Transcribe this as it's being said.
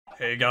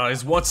Hey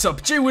guys, what's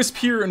up? JWhisp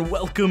here, and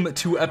welcome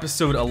to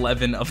episode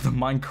 11 of the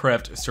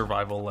Minecraft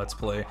Survival Let's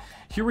Play.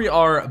 Here we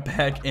are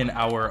back in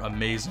our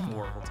amazing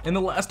world. In the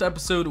last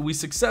episode, we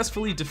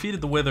successfully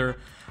defeated the Wither.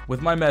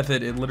 With my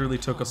method, it literally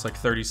took us like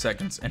 30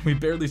 seconds, and we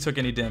barely took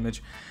any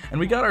damage, and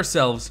we got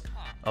ourselves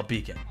a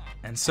beacon.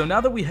 And so now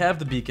that we have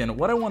the beacon,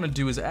 what I want to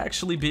do is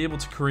actually be able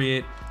to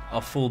create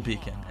a full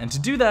beacon. And to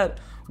do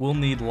that, we'll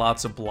need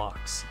lots of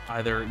blocks,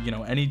 either,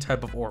 any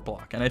type of ore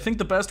block. And I think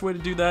the best way to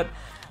do that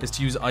is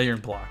to use iron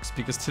blocks,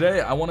 because today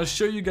I want to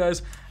show you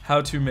guys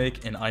how to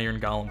make an iron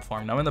golem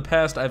farm. Now in the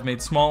past, I've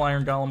made small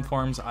iron golem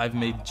farms, I've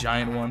made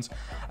giant ones,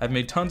 I've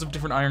made tons of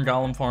different iron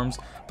golem farms,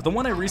 but the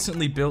one I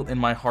recently built in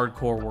my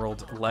hardcore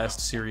world last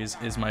series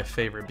is my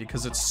favorite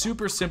because it's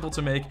super simple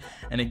to make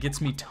and it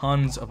gets me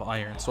tons of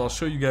iron. So I'll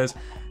show you guys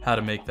how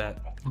to make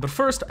that. But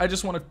first, I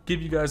just want to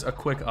give you guys a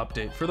quick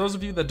update. For those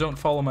of you that don't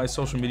follow my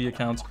social media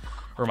accounts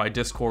or my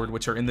Discord,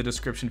 which are in the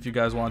description if you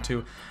guys want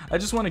to, I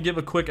just want to give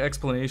a quick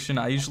explanation.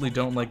 I usually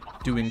don't like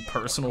doing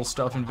personal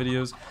stuff in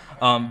videos,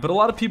 but a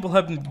lot of people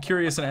have been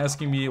curious and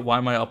asking me why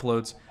my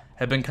uploads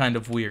have been kind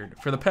of weird.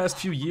 For the past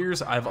few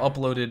years, I've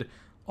uploaded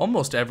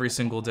almost every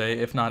single day,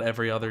 if not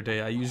every other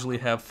day. I usually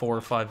have 4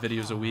 or 5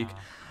 videos a week,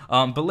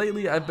 but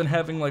lately I've been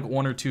having like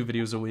 1 or 2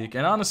 videos a week,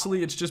 and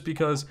honestly, it's just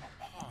because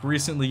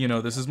recently,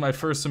 this is my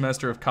first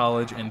semester of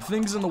college, and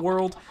things in the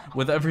world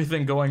with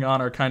everything going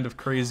on are kind of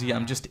crazy.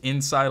 I'm just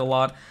inside a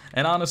lot,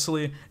 and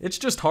honestly, it's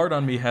just hard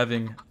on me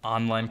having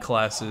online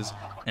classes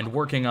and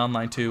working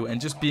online too, and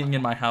just being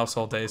in my house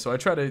all day. So I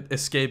try to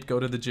escape, go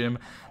to the gym,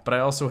 but I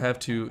also have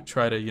to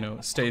try to,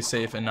 stay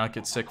safe and not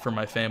get sick for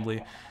my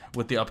family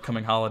with the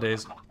upcoming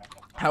holidays.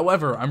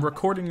 However, I'm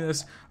recording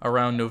this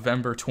around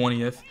November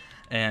 20th,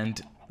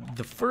 and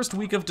the first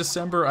week of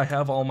December, I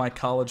have all my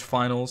college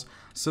finals.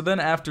 So then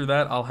after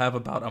that, I'll have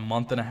about a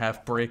month and a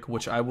half break,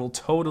 which I will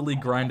totally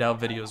grind out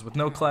videos with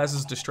no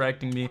classes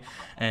distracting me.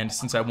 And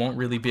since I won't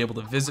really be able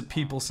to visit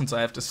people since I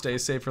have to stay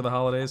safe for the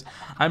holidays,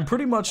 I'm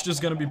pretty much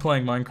just going to be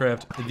playing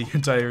Minecraft the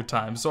entire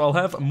time. So I'll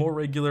have more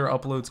regular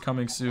uploads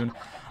coming soon.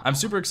 I'm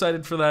super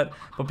excited for that,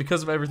 but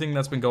because of everything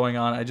that's been going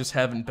on, I just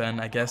haven't been,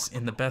 I guess,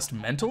 in the best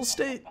mental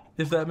state,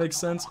 if that makes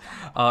sense.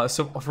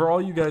 So for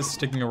all you guys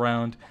sticking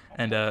around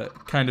and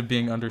kind of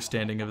being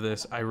understanding of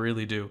this, I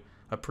really do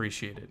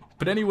appreciate it.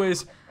 But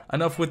anyways,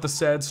 enough with the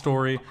sad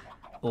story,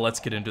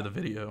 let's get into the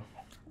video.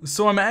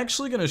 So I'm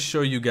actually going to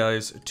show you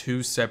guys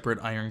 2 separate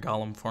iron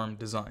golem farm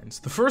designs.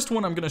 The first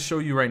one I'm going to show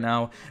you right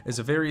now is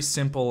a very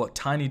simple,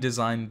 tiny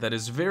design that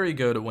is very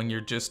good when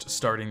you're just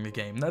starting the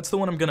game. That's the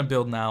one I'm going to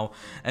build now,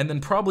 and then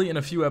probably in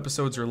a few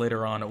episodes or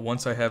later on,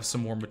 once I have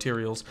some more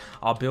materials,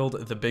 I'll build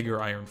the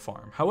bigger iron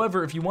farm.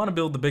 However, if you want to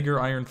build the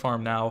bigger iron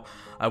farm now,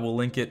 I will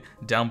link it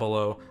down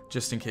below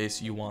just in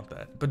case you want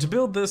that. But to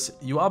build this,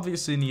 you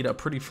obviously need a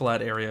pretty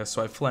flat area,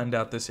 so I flattened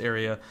out this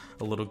area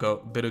a little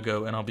bit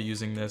ago, and I'll be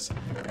using this.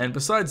 And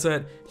besides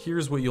that,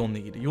 here's what you'll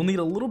need. You'll need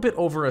a little bit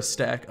over a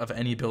stack of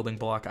any building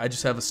block. I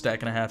just have a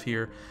stack and a half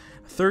here.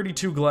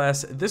 32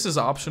 glass. This is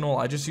optional.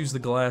 I just use the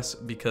glass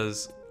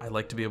because I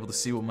like to be able to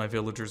see what my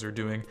villagers are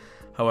doing.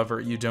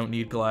 However, you don't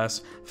need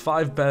glass.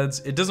 5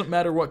 beds. It doesn't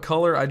matter what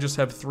color. I just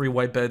have 3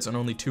 white beds and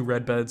only 2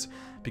 red beds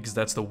because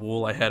that's the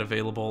wool I had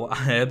available. I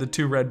had the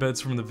 2 red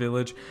beds from the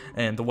village,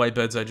 and the white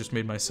beds I just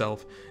made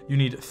myself. You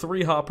need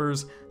 3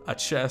 hoppers, a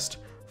chest,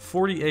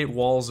 48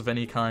 walls of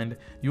any kind.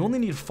 You only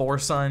need 4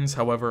 signs.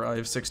 However, I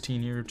have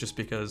 16 here just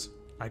because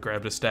I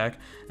grabbed a stack,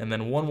 and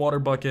then 1 water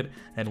bucket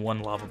and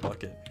 1 lava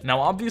bucket. Now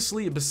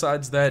obviously,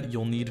 besides that,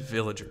 you'll need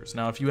villagers.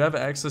 Now if you have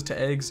access to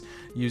eggs,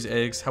 use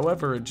eggs.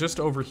 However, just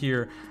over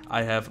here,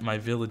 I have my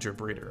villager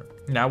breeder.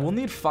 Now we'll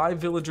need 5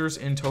 villagers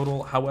in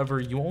total.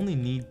 However, you only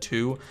need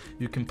 2.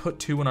 You can put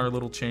 2 in our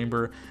little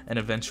chamber, and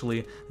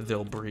eventually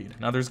they'll breed.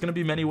 Now there's going to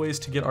be many ways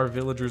to get our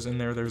villagers in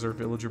there. There's our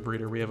villager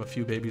breeder. We have a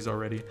few babies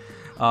already.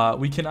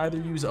 We can either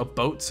use a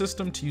boat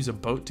system to use a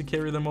boat to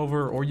carry them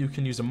over, or you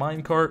can use a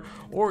minecart,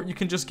 or you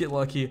can just get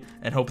lucky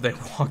and hope they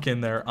walk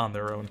in there on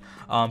their own.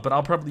 But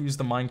I'll probably use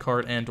the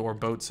minecart and or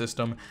boat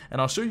system,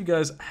 and I'll show you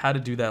guys how to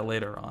do that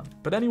later on.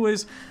 But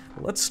anyways,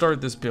 let's start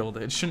this build.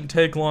 It shouldn't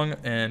take long,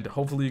 and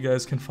hopefully you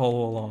guys can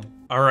follow along.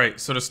 Alright,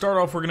 so to start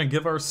off, we're going to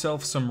give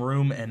ourselves some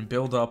room and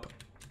build up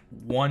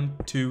 1,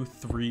 2,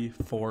 3,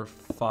 4,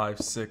 5,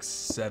 6,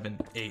 7,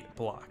 8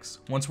 blocks.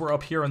 Once we're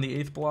up here on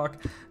the 8th block,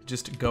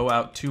 just go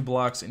out 2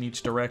 blocks in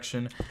each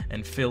direction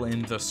and fill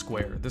in the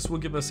square. This will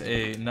give us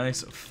a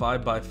nice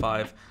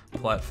 5x5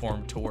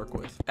 platform to work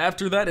with.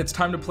 After that, it's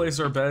time to place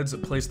our beds.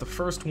 Place the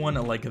first one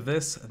like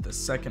this, the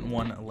second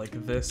one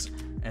like this,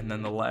 and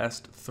then the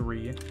last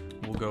 3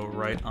 will go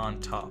right on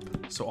top.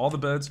 So all the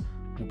beds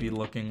will be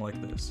looking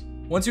like this.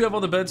 Once you have all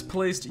the beds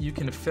placed, you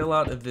can fill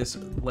out this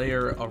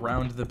layer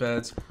around the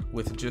beds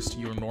with just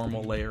your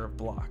normal layer of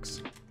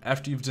blocks.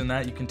 After you've done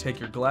that, you can take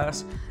your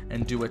glass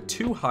and do a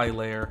 2 high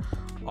layer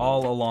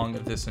all along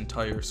this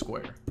entire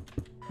square.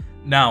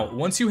 Now,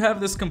 once you have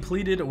this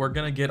completed, we're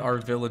gonna get our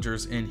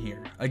villagers in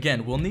here.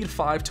 Again, we'll need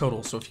 5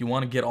 total, so if you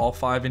want to get all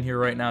 5 in here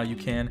right now, you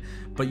can,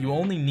 but you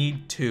only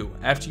need 2.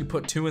 After you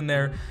put 2 in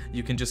there,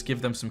 you can just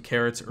give them some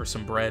carrots or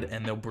some bread,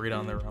 and they'll breed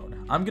on their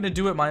own. I'm gonna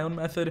do it my own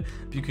method,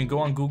 but you can go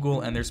on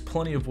Google, and there's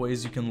plenty of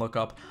ways you can look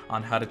up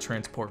on how to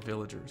transport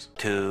villagers.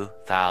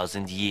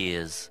 2,000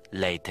 years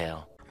later.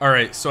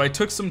 Alright, so I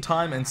took some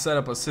time and set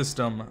up a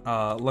system.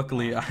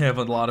 Luckily, I have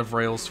a lot of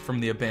rails from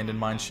the abandoned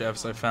mine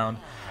shafts I found.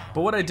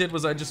 But what I did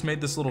was I just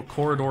made this little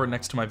corridor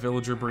next to my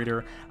villager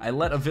breeder. I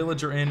let a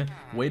villager in,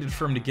 waited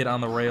for him to get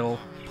on the rail,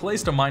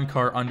 placed a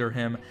minecart under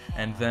him,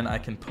 and then I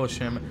can push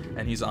him,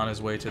 and he's on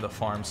his way to the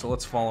farm. So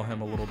let's follow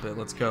him a little bit.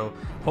 Let's go.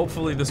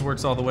 Hopefully this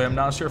works all the way. I'm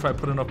not sure if I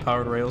put enough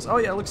powered rails. Oh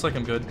yeah, it looks like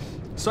I'm good.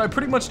 So I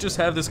pretty much just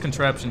have this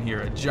contraption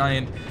here, a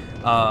giant...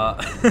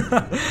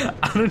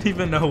 I don't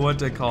even know what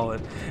to call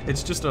it.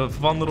 It's just a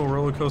fun little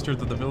roller coaster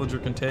that the villager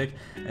can take,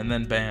 and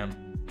then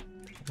bam.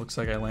 Looks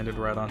like I landed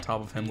right on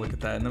top of him. Look at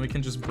that. And then we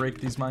can just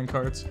break these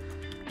minecarts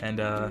and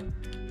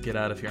get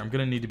out of here. I'm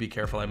gonna need to be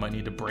careful. I might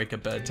need to break a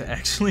bed to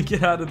actually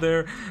get out of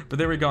there. But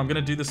there we go. I'm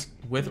gonna do this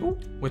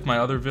with my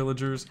other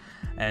villagers,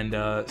 and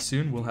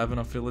soon we'll have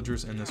enough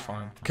villagers in this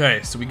farm.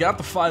 Okay, so we got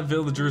the 5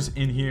 villagers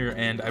in here,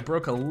 and I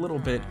broke a little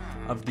bit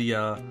of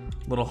the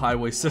little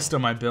highway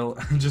system I built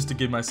just to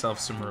give myself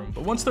some room.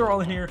 But once they're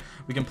all in here,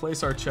 we can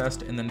place our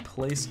chest and then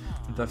place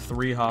the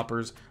 3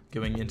 hoppers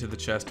going into the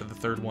chest of the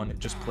 3rd one.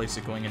 Just place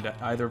it going into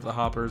either of the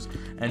hoppers,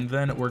 and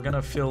then we're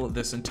gonna fill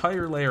this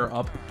entire layer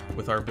up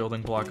with our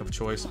building block of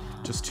choice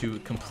just to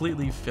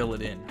completely fill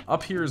it in.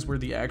 Up here is where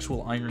the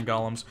actual iron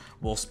golems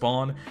will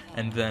spawn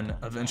and then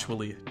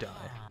eventually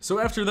die. So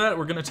after that,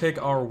 we're gonna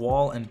take our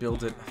wall and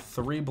build it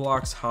 3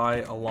 blocks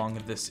high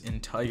along this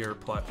entire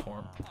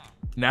platform.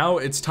 Now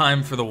it's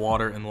time for the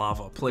water and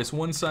lava. Place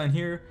 1 sign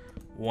here,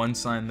 1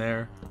 sign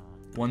there,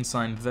 1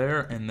 sign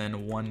there, and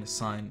then 1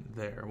 sign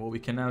there. What we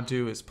can now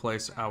do is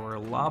place our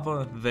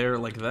lava there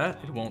like that.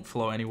 It won't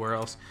flow anywhere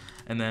else.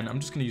 And then I'm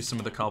just gonna use some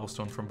of the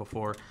cobblestone from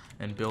before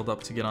and build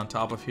up to get on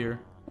top of here.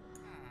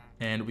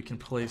 And we can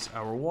place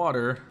our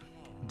water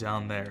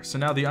down there. So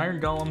now the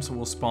iron golems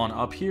will spawn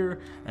up here,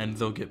 and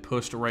they'll get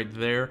pushed right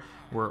there,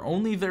 where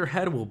only their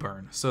head will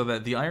burn, so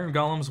that the iron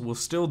golems will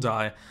still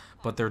die,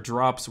 but their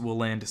drops will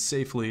land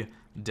safely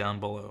down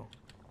below.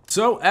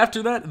 So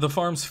after that, the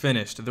farm's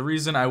finished. The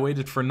reason I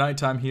waited for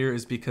nighttime here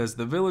is because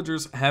the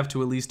villagers have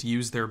to at least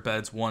use their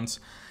beds once,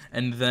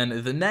 and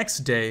then the next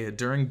day,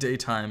 during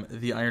daytime,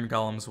 the iron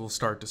golems will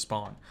start to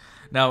spawn.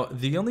 Now,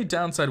 the only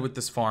downside with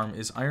this farm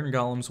is iron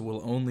golems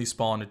will only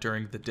spawn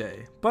during the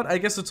day. But I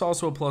guess it's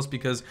also a plus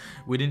because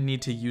we didn't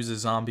need to use a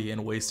zombie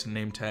and waste a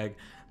name tag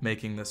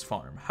making this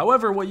farm.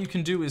 However, what you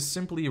can do is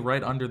simply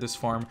right under this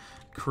farm,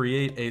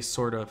 create a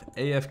sort of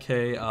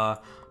AFK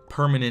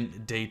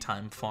permanent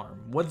daytime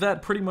farm. What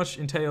that pretty much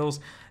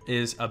entails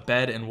is a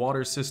bed and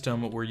water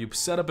system where you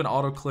set up an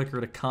auto clicker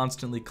to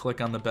constantly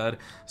click on the bed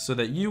so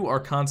that you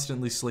are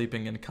constantly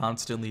sleeping and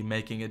constantly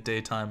making it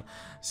daytime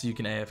so you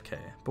can AFK.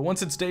 But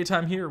once it's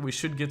daytime here, we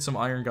should get some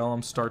iron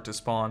golems start to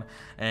spawn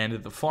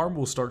and the farm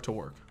will start to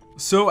work.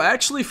 So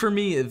actually for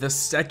me, the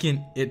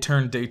second it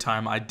turned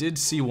daytime, I did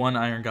see 1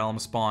 iron golem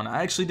spawn.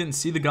 I actually didn't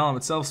see the golem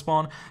itself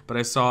spawn, but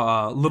I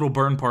saw little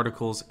burn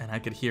particles and I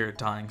could hear it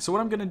dying. So what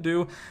I'm gonna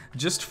do,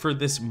 just for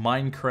this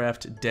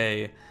Minecraft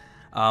day,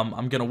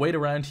 I'm gonna wait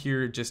around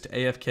here, just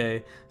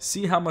AFK,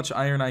 see how much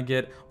iron I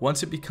get.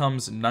 Once it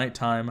becomes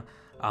nighttime,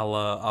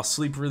 I'll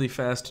sleep really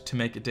fast to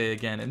make it day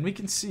again, and we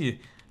can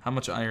see how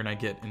much iron I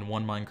get in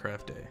 1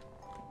 Minecraft day.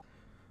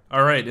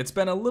 Alright, it's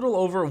been a little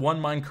over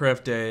 1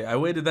 Minecraft day. I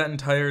waited that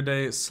entire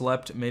day,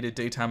 slept, made it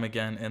daytime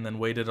again, and then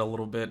waited a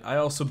little bit. I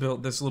also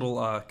built this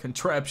little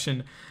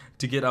contraption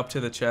to get up to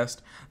the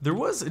chest. There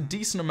was a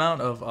decent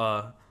amount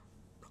of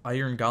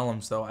iron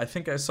golems though. I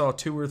think I saw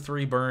 2 or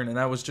 3 burn, and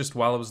that was just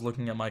while I was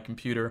looking at my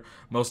computer.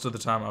 Most of the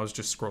time I was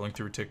just scrolling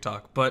through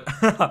TikTok. But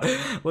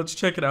let's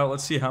check it out.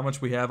 Let's see how much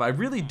we have. I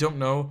really don't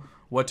know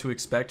what to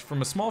expect.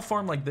 From a small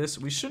farm like this,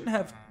 we shouldn't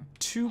have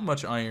too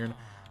much iron,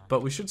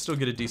 but we should still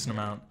get a decent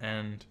amount.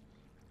 And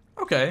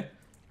okay,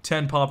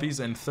 10 poppies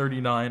and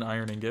 39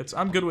 iron ingots.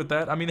 I'm good with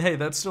that. I mean, hey,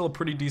 that's still a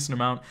pretty decent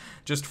amount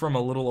just from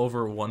a little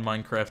over 1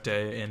 Minecraft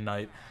day and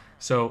night.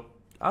 So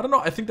I don't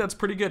know, I think that's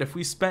pretty good. If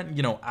we spent,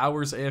 you know,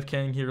 hours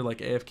AFKing here, like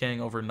AFKing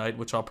overnight,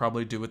 which I'll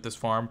probably do with this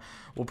farm,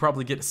 we'll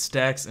probably get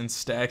stacks and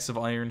stacks of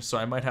iron, so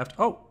I might have to...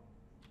 Oh!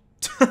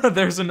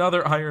 There's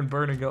another iron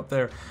burning up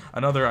there.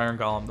 Another iron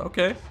golem.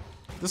 Okay.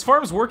 This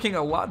farm's working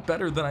a lot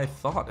better than I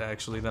thought,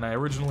 actually, than I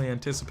originally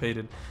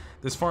anticipated.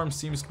 This farm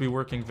seems to be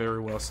working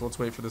very well, so let's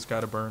wait for this guy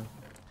to burn.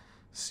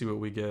 See what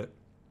we get.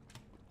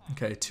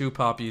 Okay, 2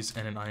 poppies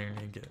and an iron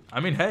ingot.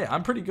 I mean, hey,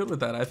 I'm pretty good with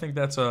that. I think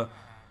that's a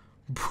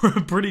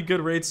pretty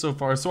good rate so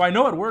far. So I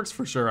know it works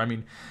for sure. I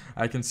mean,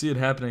 I can see it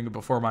happening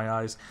before my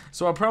eyes.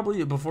 So I'll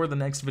probably, before the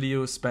next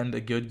video, spend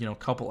a good, you know,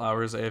 couple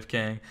hours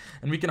AFKing,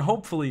 and we can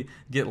hopefully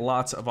get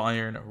lots of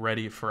iron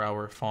ready for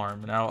our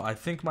farm. Now, I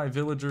think my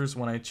villagers,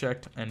 when I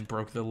checked and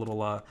broke the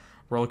little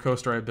roller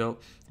coaster I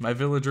built, my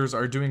villagers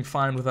are doing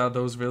fine without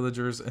those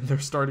villagers, and they're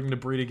starting to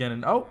breed again.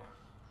 And oh,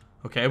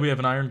 Okay, we have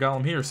an iron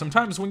golem here.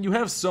 Sometimes when you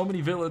have so many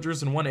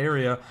villagers in one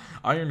area,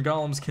 iron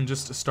golems can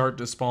just start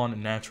to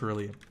spawn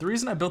naturally. The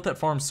reason I built that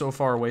farm so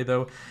far away,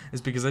 though, is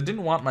because I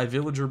didn't want my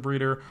villager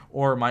breeder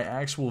or my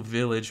actual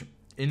village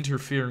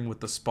interfering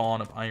with the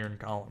spawn of iron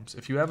golems.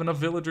 If you have enough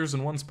villagers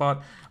in one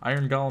spot,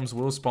 iron golems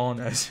will spawn,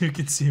 as you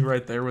can see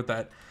right there with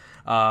that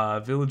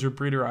villager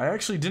breeder. I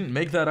actually didn't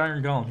make that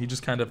iron golem. He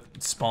just kind of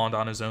spawned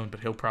on his own, but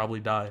he'll probably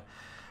die.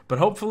 But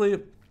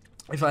hopefully,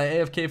 if I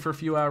AFK for a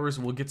few hours,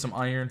 we'll get some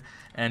iron,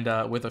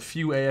 and with a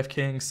few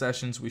AFKing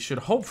sessions, we should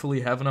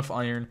hopefully have enough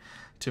iron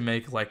to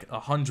make like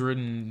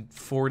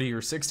 140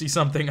 or 60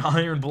 something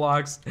iron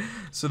blocks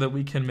so that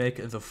we can make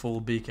the full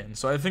beacon.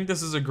 So I think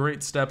this is a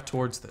great step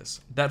towards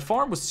this. That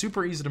farm was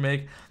super easy to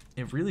make.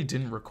 It really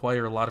didn't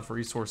require a lot of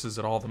resources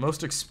at all. The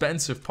most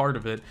expensive part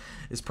of it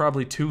is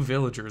probably 2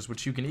 villagers,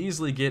 which you can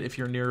easily get if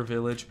you're near a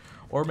village,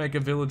 or make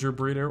a villager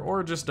breeder,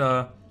 or just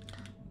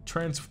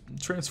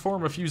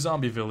transform a few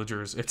zombie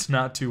villagers. It's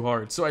not too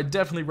hard. So I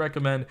definitely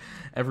recommend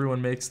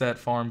everyone makes that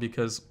farm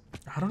because,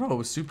 I don't know, it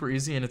was super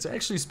easy, and it's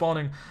actually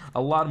spawning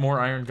a lot more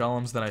iron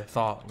golems than I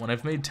thought. When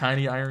I've made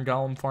tiny iron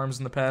golem farms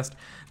in the past,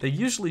 they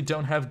usually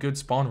don't have good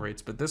spawn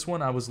rates, but this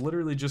one I was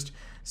literally just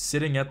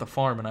sitting at the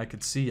farm and I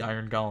could see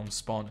iron golems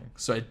spawning.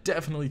 So I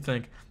definitely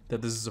think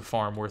that this is a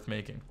farm worth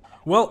making.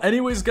 Well,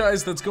 anyways,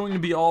 guys, that's going to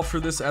be all for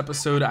this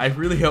episode. I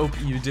really hope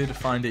you did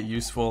find it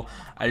useful.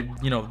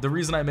 The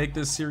reason I make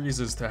this series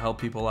is to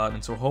help people out,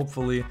 and so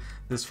hopefully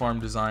this farm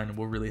design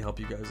will really help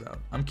you guys out.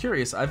 I'm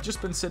curious. I've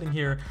just been sitting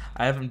here.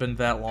 I haven't been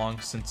that long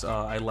since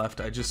I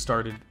left. I just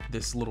started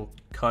this little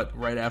cut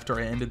right after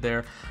I ended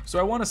there, so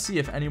I want to see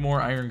if any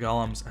more iron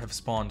golems have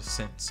spawned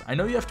since. I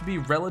know you have to be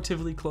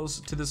relatively close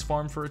to this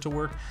farm for it to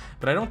work,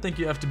 but I don't think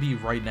you have to be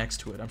right next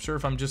to it. I'm sure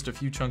if I'm just a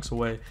few chunks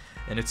away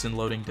and it's in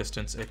loading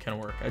distance, it can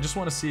work. I just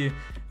want to see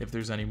if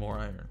there's any more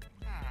iron.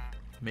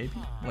 Maybe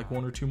like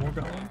 1 or 2 more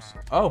golems.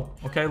 Oh,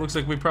 okay, looks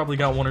like we probably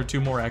got 1 or 2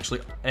 more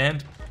actually,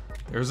 and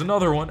there's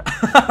another one.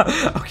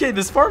 Okay,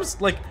 this farm's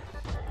like,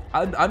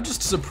 I'm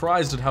just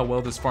surprised at how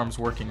well this farm's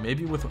working.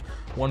 Maybe with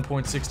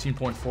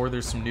 1.16.4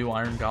 there's some new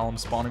iron golem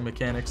spawning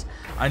mechanics.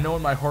 I know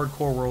in my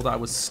hardcore world I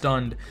was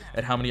stunned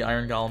at how many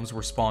iron golems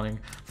were spawning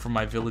from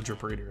my villager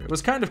breeder. It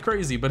was kind of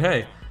crazy, but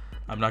hey,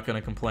 I'm not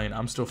gonna complain.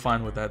 I'm still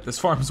fine with that. This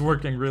farm's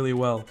working really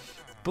well.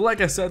 But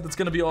like I said, that's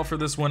going to be all for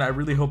this one. I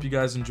really hope you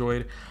guys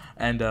enjoyed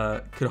and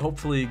could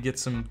hopefully get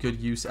some good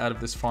use out of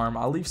this farm.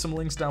 I'll leave some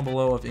links down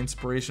below of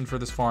inspiration for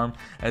this farm,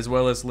 as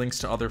well as links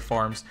to other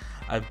farms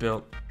I've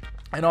built.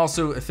 And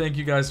also, thank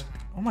you guys.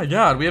 Oh my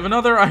god, we have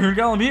another iron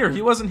golem here.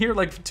 He wasn't here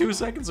like 2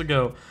 seconds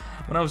ago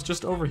when I was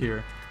just over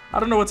here. I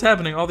don't know what's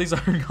happening. All these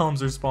iron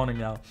golems are spawning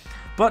now.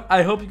 But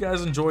I hope you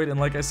guys enjoyed, and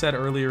like I said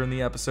earlier in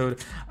the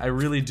episode, I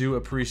really do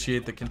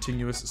appreciate the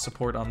continuous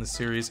support on this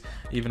series,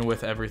 even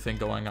with everything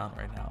going on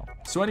right now.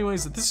 So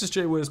anyways, this is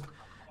JWhisp,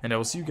 and I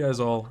will see you guys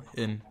all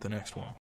in the next one.